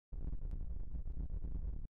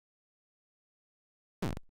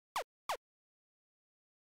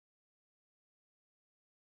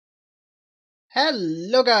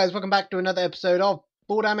Hello guys, welcome back to another episode of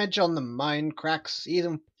Full Damage on the Mindcrack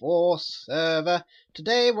Season 4 server.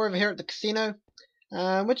 Today we're over here at the casino.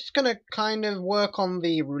 We're just going to kind of work on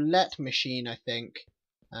the roulette machine, I think.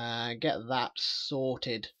 Get that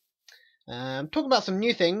sorted. Talk about some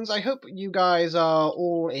new things. I hope you guys are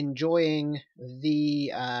all enjoying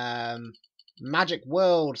the Magic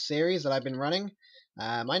World series that I've been running.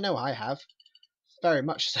 I know I have. Very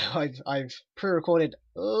much so. I've pre-recorded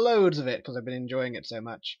loads of it because I've been enjoying it so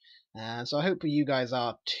much. So I hope you guys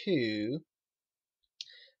are too.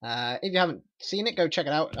 If you haven't seen it, go check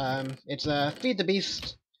it out. It's a Feed the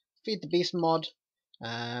Beast mod,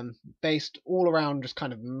 based all around just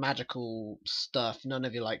kind of magical stuff. None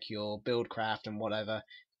of your buildcraft and whatever,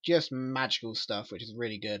 just magical stuff, which is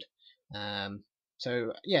really good.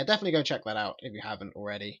 So yeah, definitely go check that out if you haven't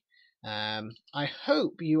already. I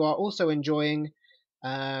hope you are also enjoying,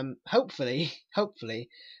 hopefully,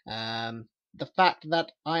 the fact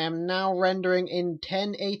that I am now rendering in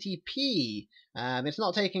 1080p. It's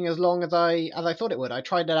not taking as long as I thought it would. I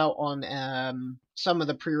tried it out on some of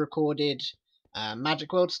the pre-recorded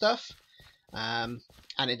Magic World stuff, and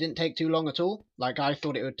it didn't take too long at all. Like, I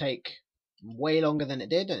thought it would take way longer than it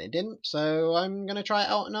did, and it didn't. So I'm gonna try it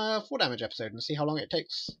out in a Full Damage episode and see how long it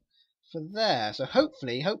takes for there. So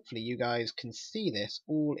hopefully you guys can see this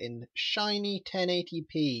all in shiny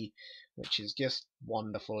 1080p, which is just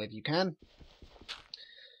wonderful if you can.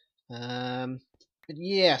 But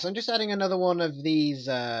yes, I'm just adding another one of these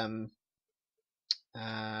item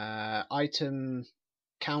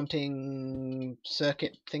counting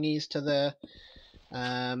circuit thingies to the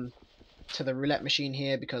roulette machine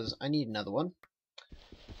here, because I need another one,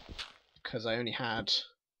 because I only had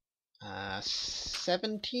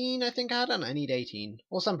 17, I think I had, and I need 18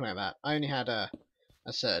 or something like that. I only had a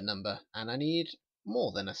certain number, and I need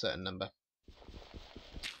more than a certain number.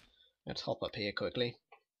 Let's hop up here quickly.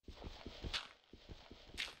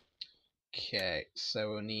 Okay,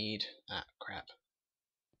 so we'll need... crap.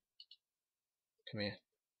 Come here.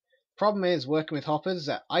 Problem is, working with hoppers,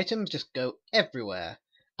 that items just go everywhere.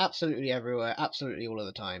 Absolutely everywhere, absolutely all of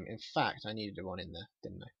the time. In fact, I needed one in there,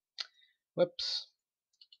 didn't I? Whoops.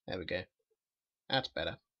 There we go. That's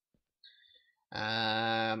better.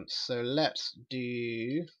 So let's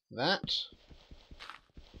do that.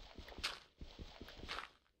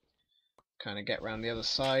 Kind of get around the other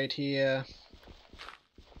side here.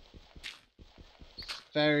 It's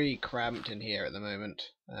very cramped in here at the moment.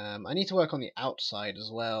 I need to work on the outside as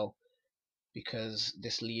well, because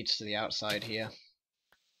this leads to the outside here.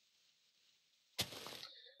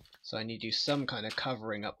 So I need to do some kind of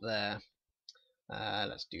covering up there.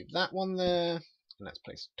 Let's do that one there. And let's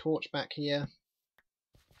place a torch back here.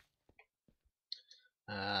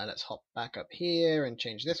 Let's hop back up here and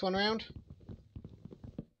change this one around.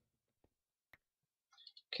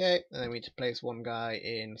 Okay, and then we need to place one guy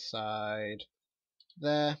inside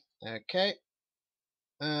there. Okay.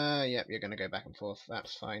 Yep, you're going to go back and forth.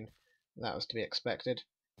 That's fine. That was to be expected.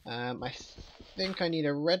 I think I need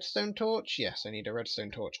a redstone torch. Yes, I need a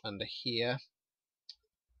redstone torch under here.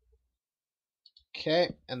 Okay,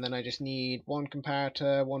 and then I just need one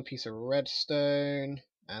comparator, one piece of redstone,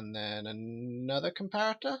 and then another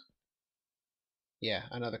comparator? Yeah,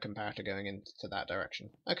 another comparator going into that direction.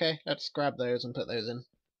 Okay, let's grab those and put those in.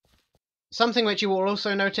 Something which you will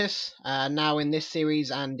also notice now in this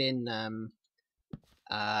series and in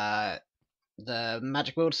the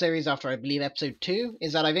Magic World series after, I believe, episode 2,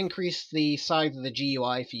 is that I've increased the size of the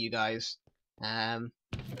GUI for you guys.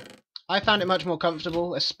 I found it much more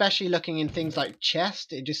comfortable, especially looking in things like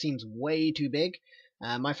chest. It just seems way too big.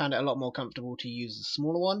 I found it a lot more comfortable to use the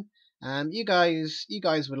smaller one. You guys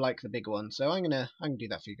would like the bigger one, so I'm gonna do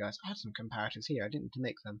that for you guys. I had some comparators here. I didn't need to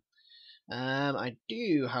make them. I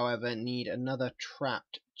do, however, need another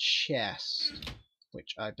trapped chest,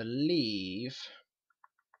 which I believe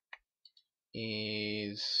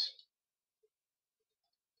is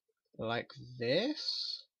like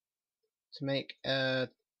this, to make a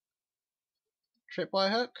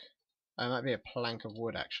tripwire hook. It might be a plank of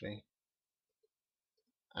wood, actually,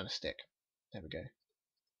 and a stick. There we go.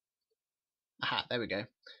 Aha, there we go.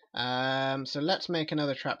 So let's make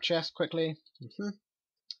another trap chest quickly.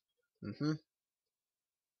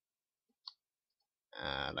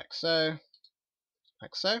 Like so.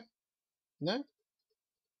 Like so. No?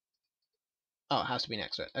 Oh, it has to be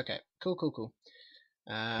next to it. Okay, cool. Put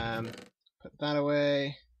that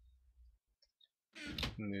away.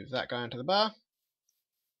 Move that guy onto the bar.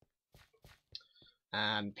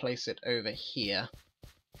 And place it over here.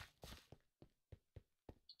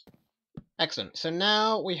 Excellent. So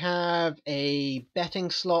now we have a betting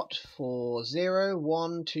slot for 0,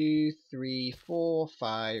 1, 2, 3, 4,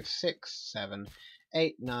 5, 6, 7,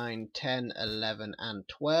 8, 9, 10, 11, and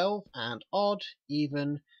 12, and odd,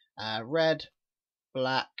 even, red,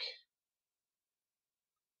 black.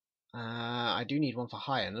 I do need one for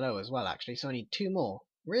high and low as well, actually, so I need 2 more.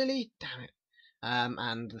 Really? Damn it.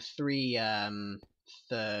 And the 3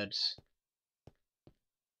 thirds.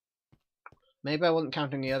 Maybe I wasn't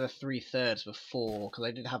counting the other 3 thirds before, because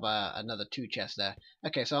I did have another 2 chests there.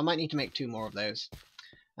 Okay, so I might need to make 2 more of those.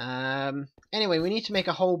 Anyway, we need to make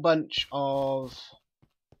a whole bunch of...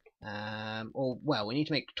 we need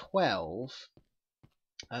to make 12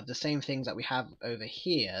 of the same things that we have over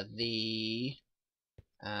here. The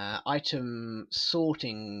item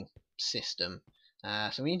sorting system.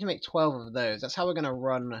 So we need to make 12 of those. That's how we're going to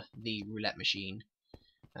run the roulette machine.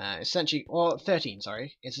 Essentially, or 13,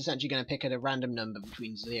 sorry. It's essentially going to pick a random number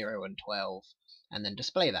between 0 and 12 and then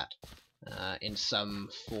display that in some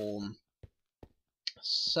form.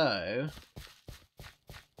 So,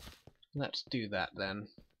 let's do that then.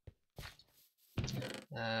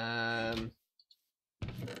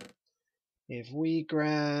 If we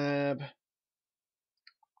grab...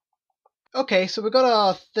 Okay, so we've got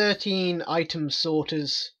our 13 item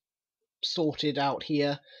sorters sorted out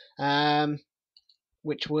here.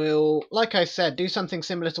 Which will, like I said, do something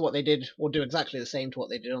similar to what they did, or do exactly the same to what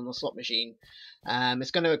they did on the slot machine. It's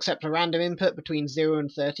going to accept a random input between 0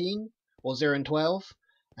 and 13, or 0 and 12,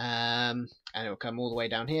 and it will come all the way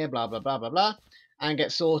down here, blah, blah, blah, blah, blah, and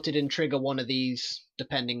get sorted and trigger one of these,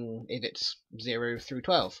 depending if it's 0 through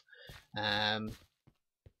 12.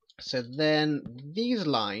 So then these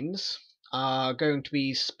lines are going to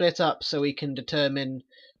be split up so we can determine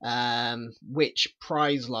which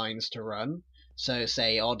prize lines to run. So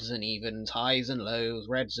say odds and evens, highs and lows,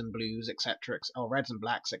 reds and blues, etc., or reds and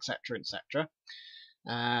blacks, etc., etc.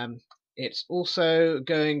 It's also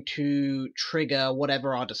going to trigger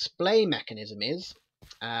whatever our display mechanism is,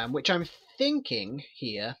 which I'm thinking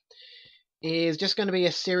here is just going to be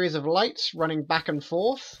a series of lights running back and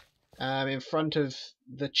forth in front of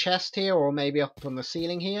the chest here, or maybe up on the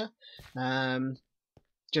ceiling here.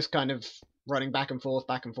 Just kind of running back and forth,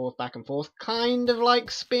 back and forth, back and forth, kind of like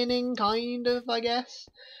spinning, kind of, I guess.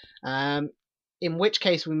 In which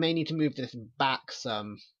case we may need to move this back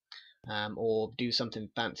some, or do something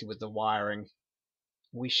fancy with the wiring.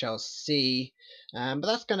 We shall see. But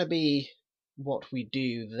that's going to be what we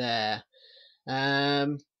do there.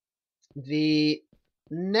 The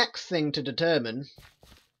next thing to determine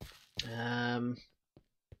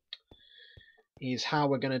is how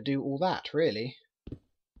we're going to do all that, really.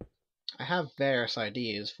 I have various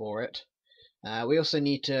ideas for it. We also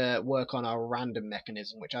need to work on our random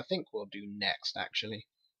mechanism, which I think we'll do next, actually.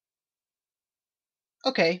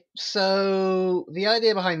 Okay, so the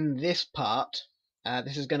idea behind this part,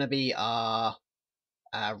 this is going to be our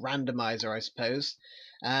randomizer, I suppose.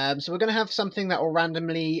 So we're going to have something that will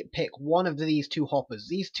randomly pick one of these 2 hoppers.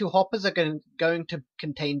 These 2 hoppers are going to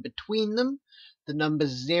contain between them the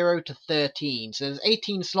numbers 0 to 13. So there's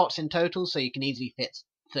 18 slots in total, so you can easily fit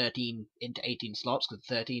 13 into 18 slots, because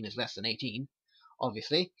 13 is less than 18,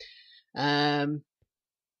 obviously. And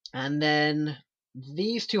then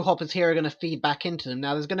these 2 hoppers here are going to feed back into them.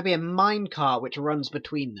 Now there's going to be a minecart which runs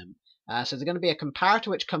between them. So there's going to be a comparator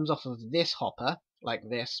which comes off of this hopper, like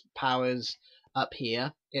this, powers up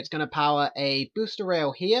here. It's going to power a booster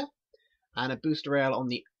rail here, and a booster rail on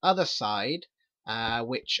the other side,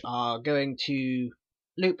 which are going to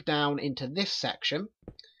loop down into this section.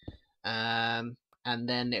 And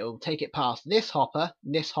then it will take it past this hopper.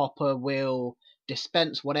 This hopper will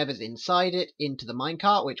dispense whatever's inside it into the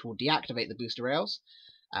minecart, which will deactivate the booster rails.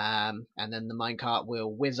 And then the minecart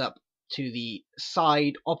will whiz up to the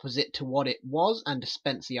side opposite to what it was and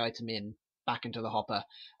dispense the item back into the hopper.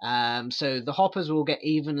 So the hoppers will get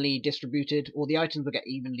evenly distributed, or the items will get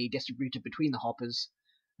evenly distributed between the hoppers.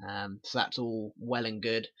 So that's all well and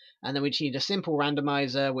good. And then we just need a simple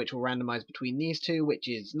randomizer, which will randomize between these 2, which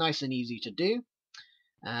is nice and easy to do.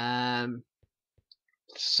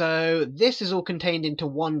 So this is all contained into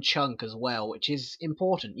one chunk as well, which is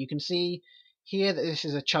important. You can see here that this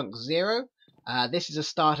is a chunk 0. This is a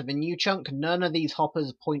start of a new chunk. None of these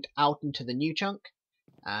hoppers point out into the new chunk.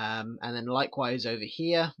 And then likewise over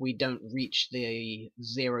here, we don't reach the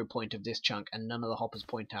 0 point of this chunk, and none of the hoppers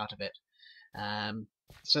point out of it.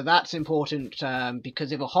 So that's important,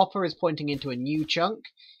 because if a hopper is pointing into a new chunk,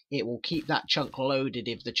 it will keep that chunk loaded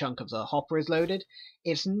if the chunk of the hopper is loaded.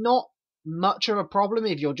 It's not much of a problem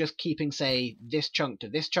if you're just keeping, say, this chunk to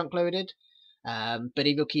this chunk loaded. But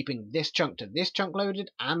if you're keeping this chunk to this chunk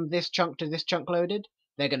loaded and this chunk to this chunk loaded,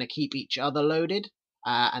 they're going to keep each other loaded,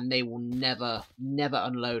 and they will never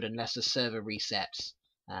unload unless the server resets.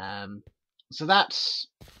 So that's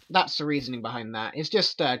the reasoning behind that. It's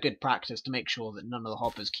just good practice to make sure that none of the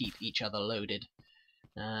hoppers keep each other loaded.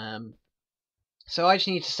 So I just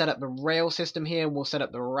need to set up the rail system here. We'll set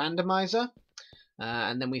up the randomizer,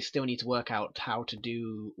 and then we still need to work out how to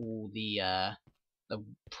do all the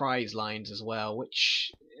prize lines as well,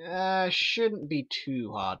 which shouldn't be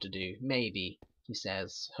too hard to do. Maybe, he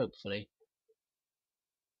says, hopefully.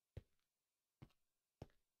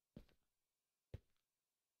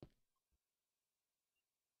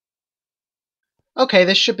 Okay,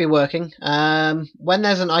 this should be working. When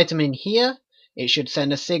there's an item in here, it should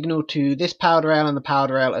send a signal to this powder rail and the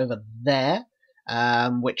powder rail over there,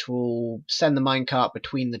 which will send the minecart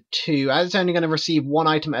between the two. As it's only going to receive one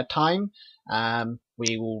item at a time,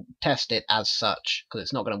 we will test it as such, because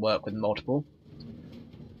it's not going to work with multiple.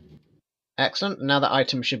 Excellent. Now that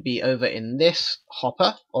item should be over in this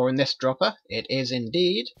hopper, or in this dropper. It is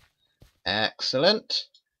indeed. Excellent.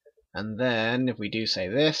 And then, if we do say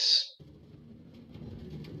this,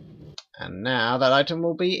 and now that item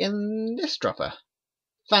will be in this dropper.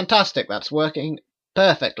 Fantastic, that's working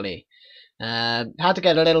perfectly. Had to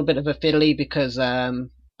get a little bit of a fiddly because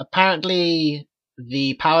apparently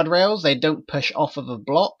the powered rails, they don't push off of a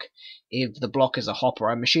block if the block is a hopper.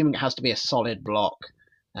 I'm assuming it has to be a solid block.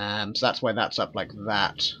 So that's why that's up like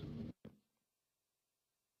that.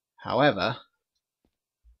 However,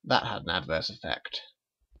 that had an adverse effect.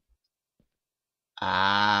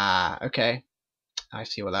 Ah, okay. I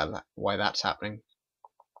see why that's happening.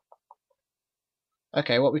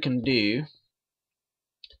 Okay, what we can do,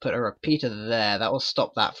 put a repeater there. That will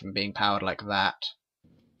stop that from being powered like that.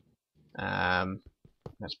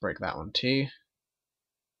 Let's break that one too.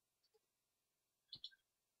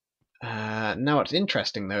 Now what's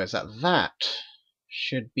interesting though is that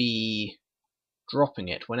should be dropping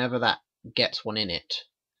it whenever that gets one in it.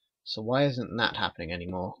 So why isn't that happening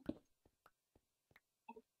anymore?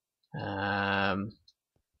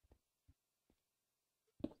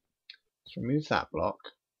 Let's remove that block.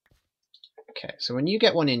 Okay, so when you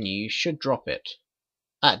get one in you should drop it.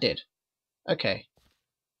 Ah, it did. Okay.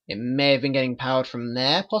 It may have been getting powered from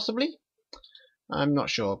there, possibly? I'm not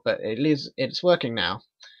sure, but it's working now.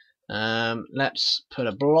 Let's put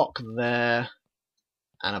a block there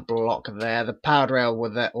and a block there. The powered rail were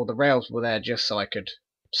there, or the rails were there just so I could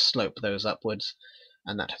slope those upwards,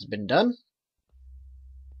 and that has been done.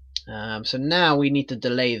 So now we need to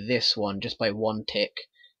delay this one just by one tick.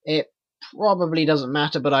 It probably doesn't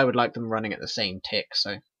matter, but I would like them running at the same tick,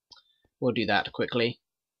 so we'll do that quickly.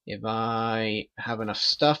 If I have enough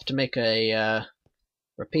stuff to make a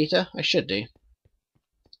repeater, I should do.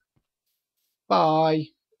 Bye!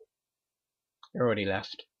 You're already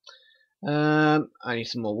left. I need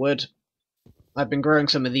some more wood. I've been growing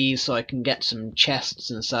some of these so I can get some chests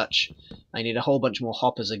and such. I need a whole bunch more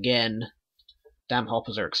hoppers again. Damn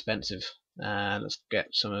hoppers are expensive. Let's get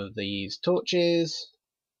some of these torches.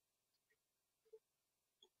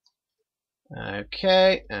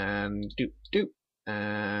 Okay, and doop doop,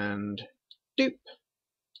 and doop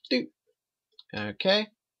doop. Okay,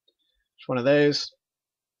 just one of those.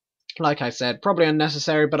 Like I said, probably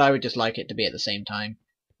unnecessary, but I would just like it to be at the same time.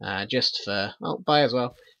 Just for, well, buy as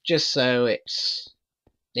well. Just so it's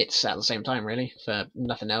at the same time, really, for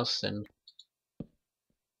nothing else than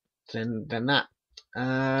that.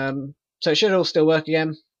 So it should all still work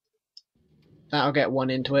again. That'll get one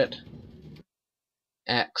into it.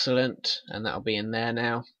 Excellent, and that'll be in there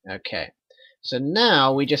now. Okay, so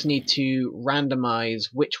now we just need to randomize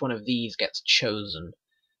which one of these gets chosen.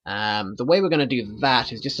 The way we're going to do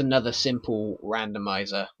that is just another simple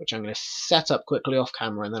randomizer, which I'm going to set up quickly off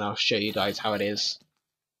camera, and then I'll show you guys how it is.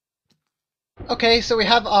 Okay, so we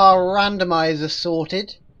have our randomizer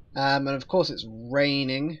sorted, and of course it's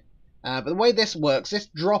raining. But the way this works, this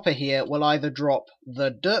dropper here will either drop the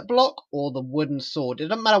dirt block or the wooden sword. It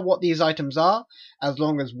doesn't matter what these items are, as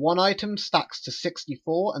long as one item stacks to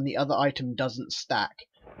 64 and the other item doesn't stack.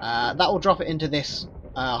 That will drop it into this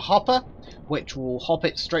hopper, which will hop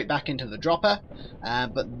it straight back into the dropper.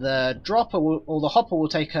 But the dropper or the hopper will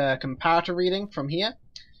take a comparator reading from here.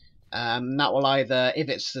 That will either, if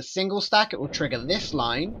it's a single stack, it will trigger this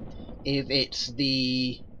line. If it's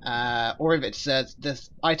or if it's this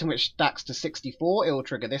item which stacks to 64, it will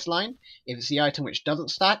trigger this line. If it's the item which doesn't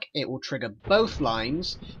stack, it will trigger both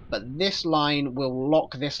lines, but this line will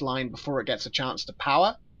lock this line before it gets a chance to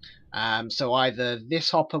power. So either this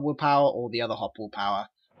hopper will power or the other hopper will power.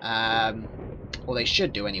 Or they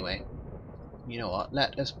should do anyway. You know what,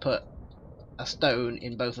 let us put a stone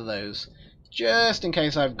in both of those, just in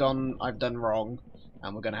case I've done wrong.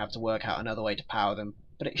 and we're going to have to work out another way to power them.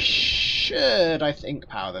 But it should, I think,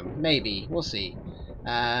 power them. Maybe. We'll see.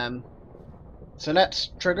 So let's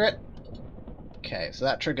trigger it. Okay, so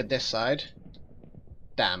that triggered this side.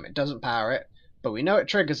 Damn, it doesn't power it, but we know it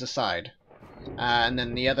triggers the side. And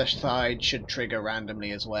then the other side should trigger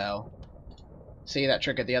randomly as well. See, that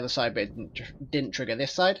triggered the other side, but it didn't trigger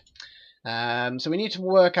this side. So we need to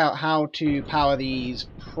work out how to power these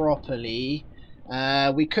properly.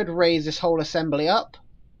 We could raise this whole assembly up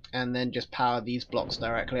and then just power these blocks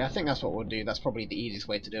directly. I think that's what we'll do. That's probably the easiest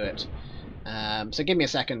way to do it. So give me a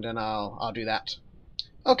second and I'll do that.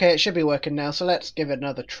 Okay, it should be working now, so let's give it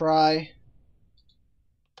another try.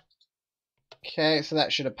 Okay, so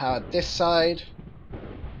that should have powered this side.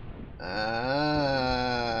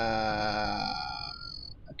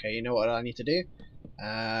 Okay, you know what I need to do?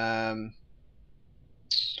 Let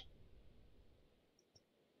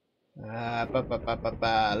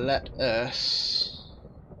us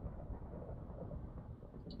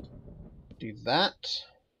do that,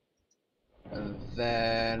 and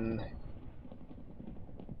then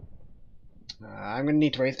I'm going to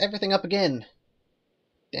need to raise everything up again.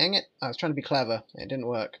 Dang it, I was trying to be clever. It didn't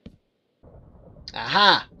work.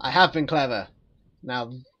 Aha! I have been clever.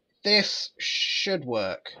 Now this should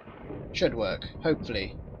work. Should work,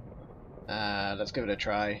 hopefully. Let's give it a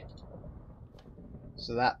try.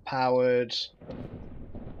 So that powered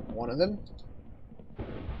one of them.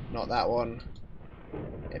 Not that one.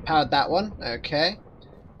 It powered that one, okay.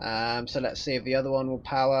 So let's see if the other one will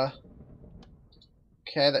power.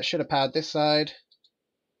 Okay, that should have powered this side.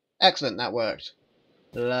 Excellent, that worked.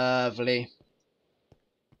 Lovely.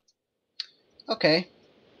 Okay.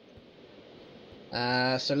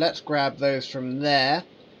 So let's grab those from there.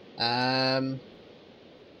 Now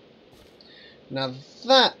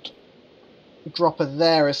that dropper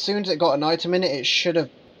there, as soon as it got an item in it, it should have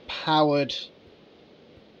powered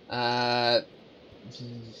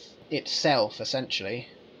itself, essentially.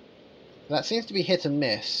 That seems to be hit and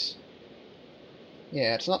miss.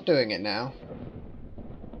 Yeah, it's not doing it now.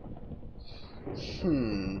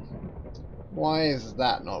 Why is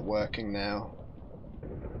that not working now?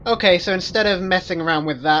 Okay, so instead of messing around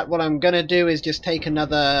with that, what I'm gonna do is just take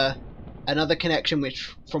another connection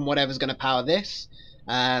from whatever's gonna power this,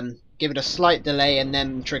 give it a slight delay, and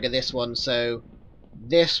then trigger this one. So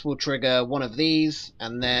this will trigger one of these,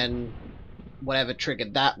 and then whatever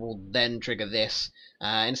triggered that will then trigger this,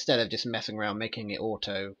 instead of just messing around making it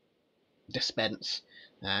auto dispense,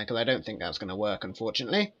 because I don't think that's going to work,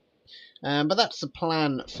 unfortunately. But that's the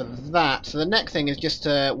plan for that. So the next thing is just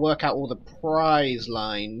to work out all the prize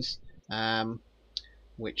lines,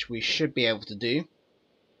 which we should be able to do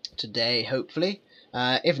today, hopefully.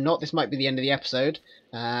 If not, this might be the end of the episode.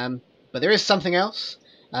 But there is something else.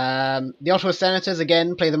 The Ottawa Senators,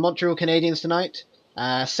 again, play the Montreal Canadiens tonight.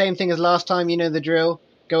 Same thing as last time, you know the drill.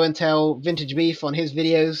 Go and tell Vintage Beef on his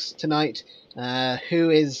videos tonight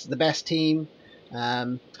who is the best team.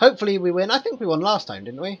 Hopefully we win. I think we won last time,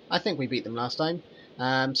 didn't we? I think we beat them last time.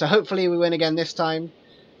 So hopefully we win again this time.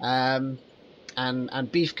 And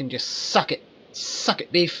Beef can just suck it. Suck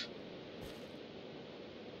it, Beef.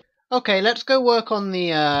 Okay, let's go work on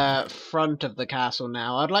the front of the castle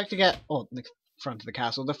now. I'd like to get... Oh, the front of the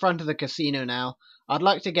castle. The front of the casino now. I'd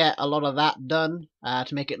like to get a lot of that done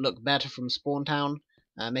to make it look better from Spawn Town.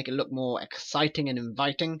 Make it look more exciting and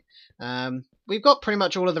inviting. We've got pretty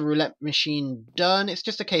much all of the roulette machine done. It's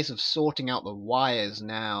just a case of sorting out the wires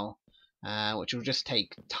now, which will just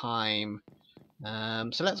take time.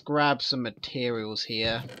 So let's grab some materials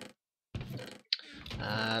here.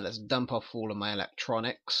 Let's dump off all of my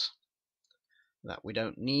electronics that we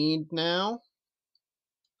don't need now.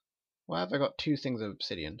 Why have I got 2 things of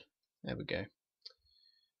obsidian? There we go.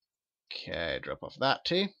 Okay, drop off that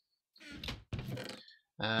too.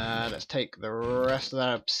 Let's take the rest of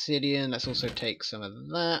that obsidian. Let's also take some of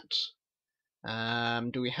that.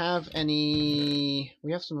 Do we have any...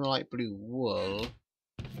 We have some light blue wool.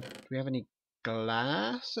 Do we have any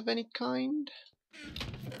glass of any kind?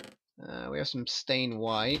 We have some stain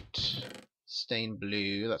white. Stain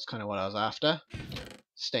blue, that's kind of what I was after.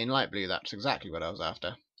 Stain light blue, that's exactly what I was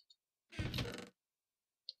after.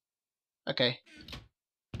 Okay.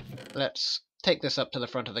 Let's take this up to the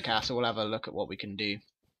front of the castle. We'll have a look at what we can do.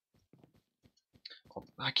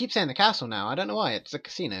 I keep saying the castle now. I don't know why. It's a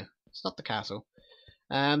casino. It's not the castle.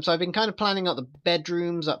 So I've been kind of planning out the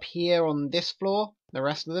bedrooms up here on this floor, the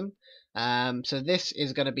rest of them. So this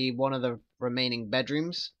is going to be one of the remaining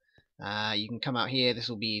bedrooms. You can come out here. This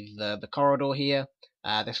will be the corridor here.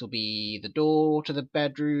 This will be the door to the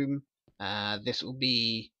bedroom. This will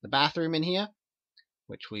be the bathroom in here,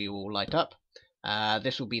 which we will light up.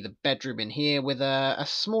 This will be the bedroom in here with a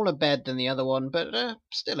smaller bed than the other one, but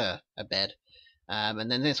still a bed.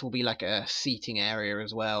 And then this will be like a seating area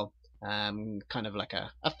as well. Kind of like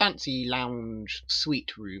a fancy lounge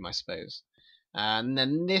suite room, I suppose. And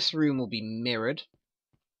then this room will be mirrored,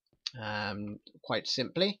 quite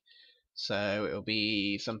simply. So it will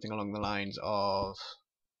be something along the lines of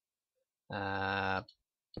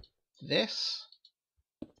this.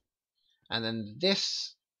 And then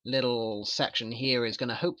this little section here is going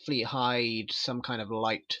to hopefully hide some kind of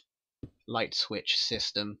light switch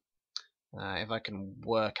system. If I can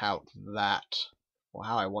work out that, or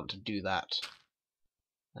how I want to do that.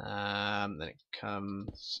 Then it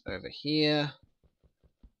comes over here.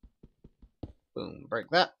 Boom, break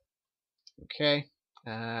that. Okay.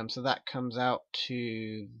 So that comes out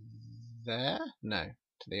to there? No,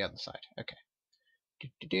 to the other side. Okay.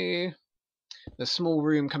 The small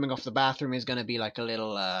room coming off the bathroom is going to be like a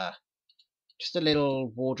little, just a little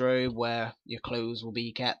wardrobe where your clothes will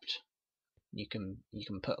be kept. You can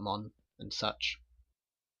put them on and such.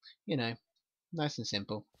 You know, nice and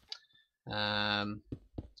simple. I've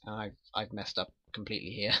messed up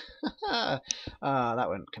completely here. That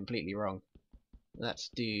went completely wrong. Let's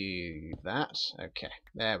do that. Okay,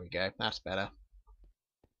 there we go. That's better.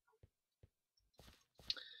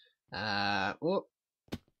 Whoop.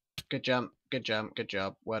 Good jump, good jump, good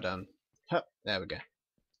job. Well done. Hup, there we go.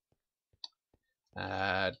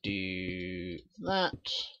 Do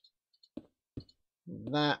that.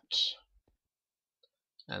 That.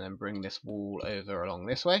 And then bring this wall over along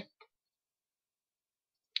this way.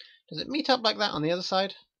 Does it meet up like that on the other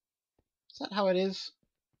side? Is that how it is?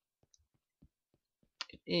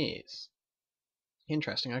 It is.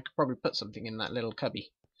 Interesting. I could probably put something in that little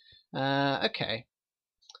cubby. Okay.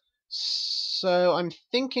 So I'm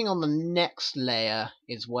thinking on the next layer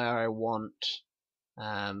is where I want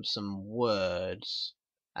some words.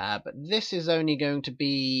 But this is only going to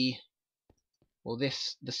be, well, the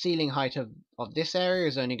ceiling height of this area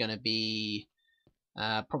is only going to be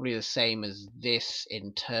probably the same as this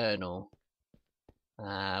internal,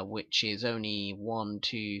 which is only 1,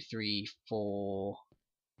 2, 3, 4.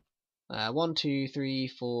 1, 2, 3,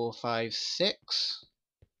 4, 5, 6.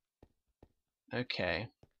 Okay.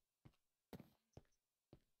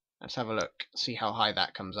 Let's have a look, see how high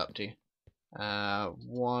that comes up to.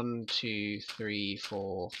 1, 2, 3,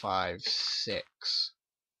 4, 5, 6.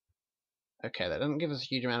 Okay, that doesn't give us a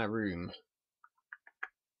huge amount of room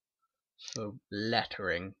for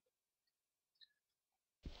lettering.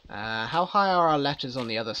 How high are our letters on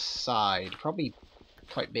the other side? Probably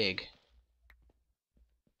quite big.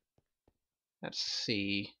 Let's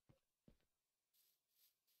see.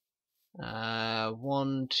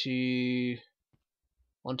 1, 2,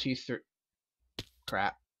 1, 2, 3.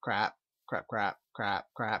 Crap.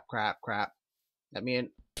 Let me in.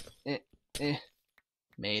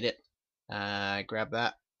 Made it. Grab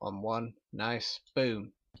that on 1. Nice.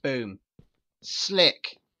 Boom. Boom.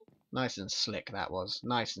 Slick. Nice and slick that was.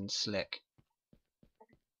 Nice and slick.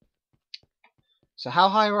 So how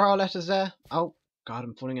high were our letters there? Oh, God,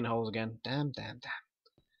 I'm falling in holes again. Damn.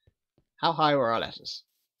 How high were our letters?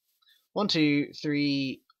 1, 2,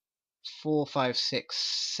 3, 4, 5, 6,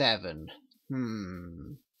 7.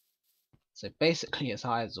 So basically as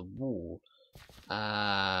high as a wall.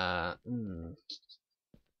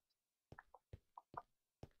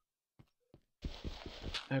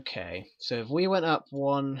 Okay, so if we went up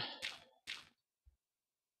 1...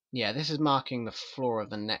 Yeah, this is marking the floor of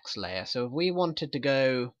the next layer. So if we wanted to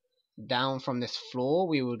go down from this floor,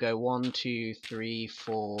 we would go 1, 2, 3,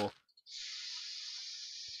 4,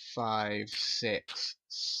 5, 6,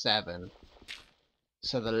 7.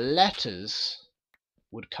 So the letters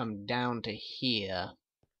would come down to here.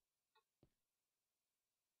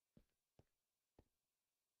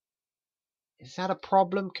 Is that a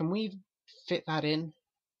problem? Can we fit that in?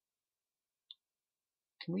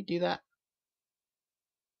 Can we do that?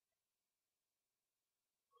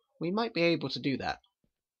 We might be able to do that.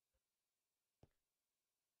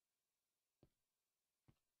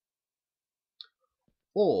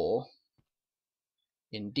 Or,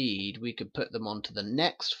 indeed, we could put them onto the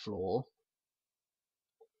next floor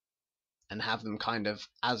and have them kind of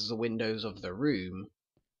as the windows of the room.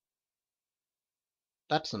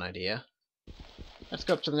 That's an idea. Let's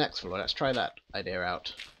go up to the next floor. Let's try that idea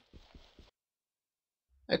out.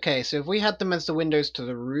 Okay, so if we had them as the windows to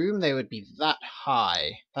the room, they would be that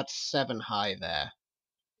high. That's 7 high there.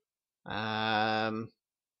 And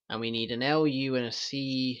we need an L, U, and a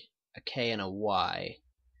C, a K, and a Y.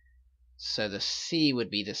 So the C would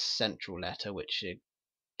be the central letter, which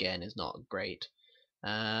again is not great.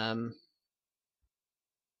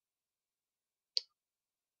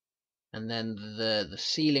 and then the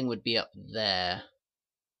ceiling would be up there,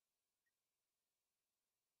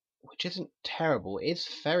 which isn't terrible.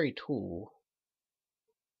 It's very tall,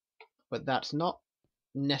 but that's not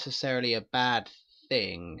necessarily a bad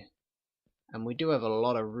thing. And we do have a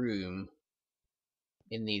lot of room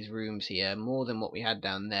in these rooms here, more than what we had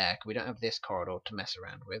down there, because we don't have this corridor to mess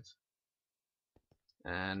around with.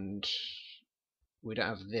 And we don't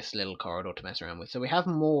have this little corridor to mess around with. So we have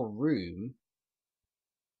more room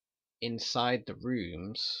inside the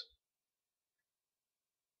rooms.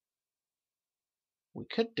 We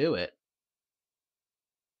could do it.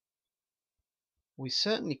 We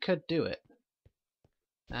certainly could do it.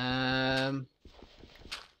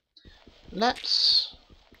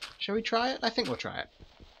 Shall we try it? I think we'll try it.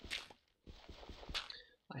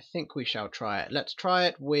 I think we shall try it. Let's try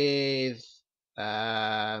it with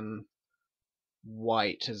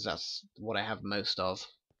white, as that's what I have most of.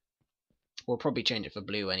 We'll probably change it for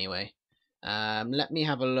blue anyway. Let me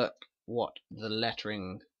have a look what the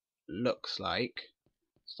lettering looks like,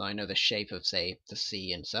 so I know the shape of, say, the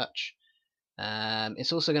C and such.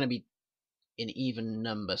 It's also going to be in even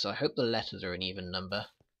number, so I hope the letters are in even number.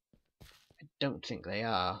 I don't think they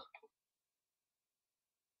are.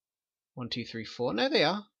 1, 2, 3, 4. No, they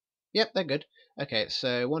are. Yep, they're good. Okay,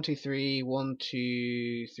 so 1, 2, 3, 1,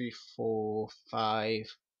 2, 3, 4,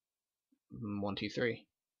 5, 1, 2, 3.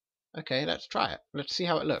 Okay, let's try it. Let's see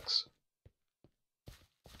how it looks.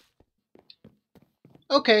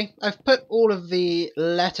 Okay, I've put all of the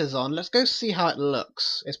letters on. Let's go see how it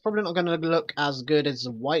looks. It's probably not going to look as good as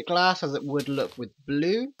the white glass as it would look with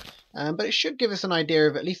blue, but it should give us an idea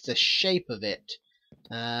of at least the shape of it.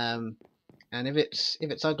 And if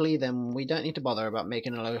it's ugly, then we don't need to bother about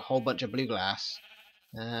making a whole bunch of blue glass.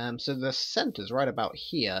 So the center's right about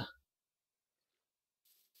here.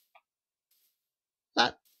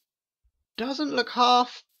 That doesn't look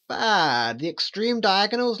half bad. The extreme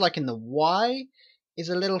diagonals, like in the Y, is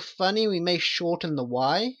a little funny. We may shorten the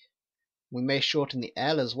Y. We may shorten the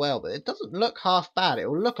L as well, but it doesn't look half bad. It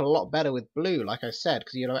will look a lot better with blue, like I said,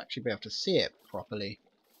 because you'll actually be able to see it properly.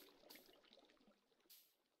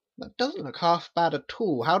 That doesn't look half bad at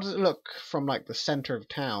all. How does it look from like the center of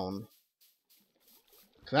town?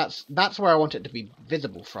 That's where I want it to be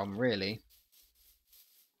visible from, really.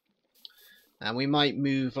 And we might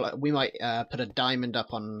move, we might put a diamond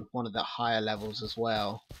up on one of the higher levels as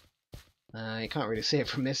well. You can't really see it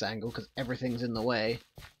from this angle because everything's in the way.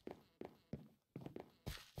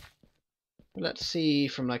 Let's see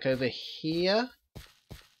from like over here.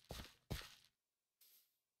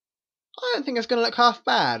 I don't think it's going to look half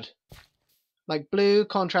bad. Like blue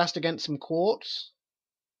contrast against some quartz.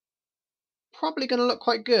 Probably going to look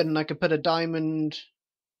quite good, and I could put a diamond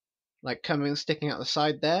like sticking out the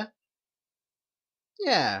side there.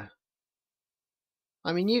 Yeah.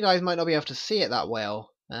 I mean, you guys might not be able to see it that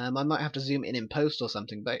well. I might have to zoom in post or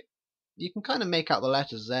something, but you can kind of make out the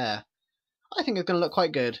letters there. I think it's going to look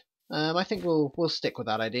quite good. I think we'll stick with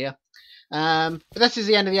that idea. But this is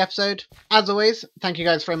the end of the episode. As always, thank you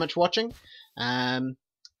guys very much for watching.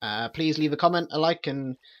 Please leave a comment, a like,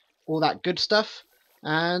 and all that good stuff.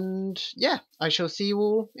 And yeah, I shall see you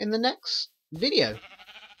all in the next video.